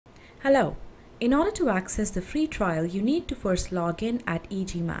Hello. In order to access the free trial, you need to first log in at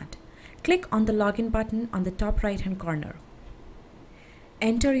e-GMAT. Click on the login button on the top right hand corner.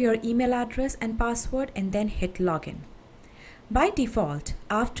 Enter your email address and password and then hit login. By default,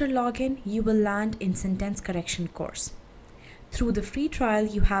 after login, you will land in sentence correction course. Through the free trial,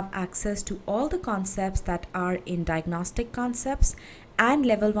 you have access to all the concepts that are in diagnostic concepts and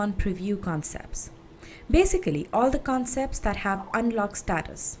level 1 preview concepts. Basically, all the concepts that have unlocked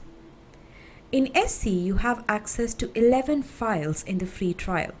status. In SC, you have access to 11 files in the free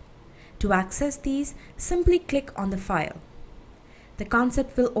trial. To access these, simply click on the file. The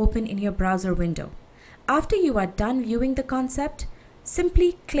concept will open in your browser window. After you are done viewing the concept,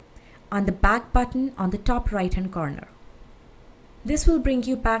 simply click on the back button on the top right-hand corner. This will bring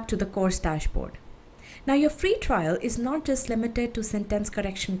you back to the course dashboard. Now your free trial is not just limited to sentence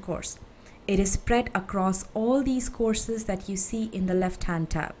correction course. It is spread across all these courses that you see in the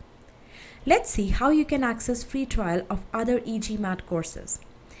left-hand tab. Let's see how you can access free trial of other e-GMAT courses.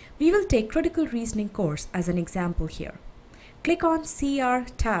 We will take critical reasoning course as an example here. Click on CR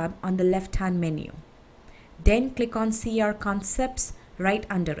tab on the left-hand menu. Then click on CR concepts right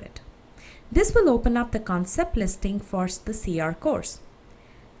under it. This will open up the concept listing for the CR course.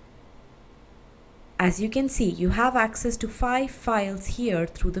 As you can see, you have access to 5 files here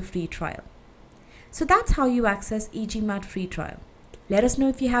through the free trial. So that's how you access e-GMAT free trial. Let us know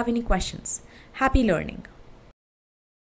if you have any questions. Happy learning!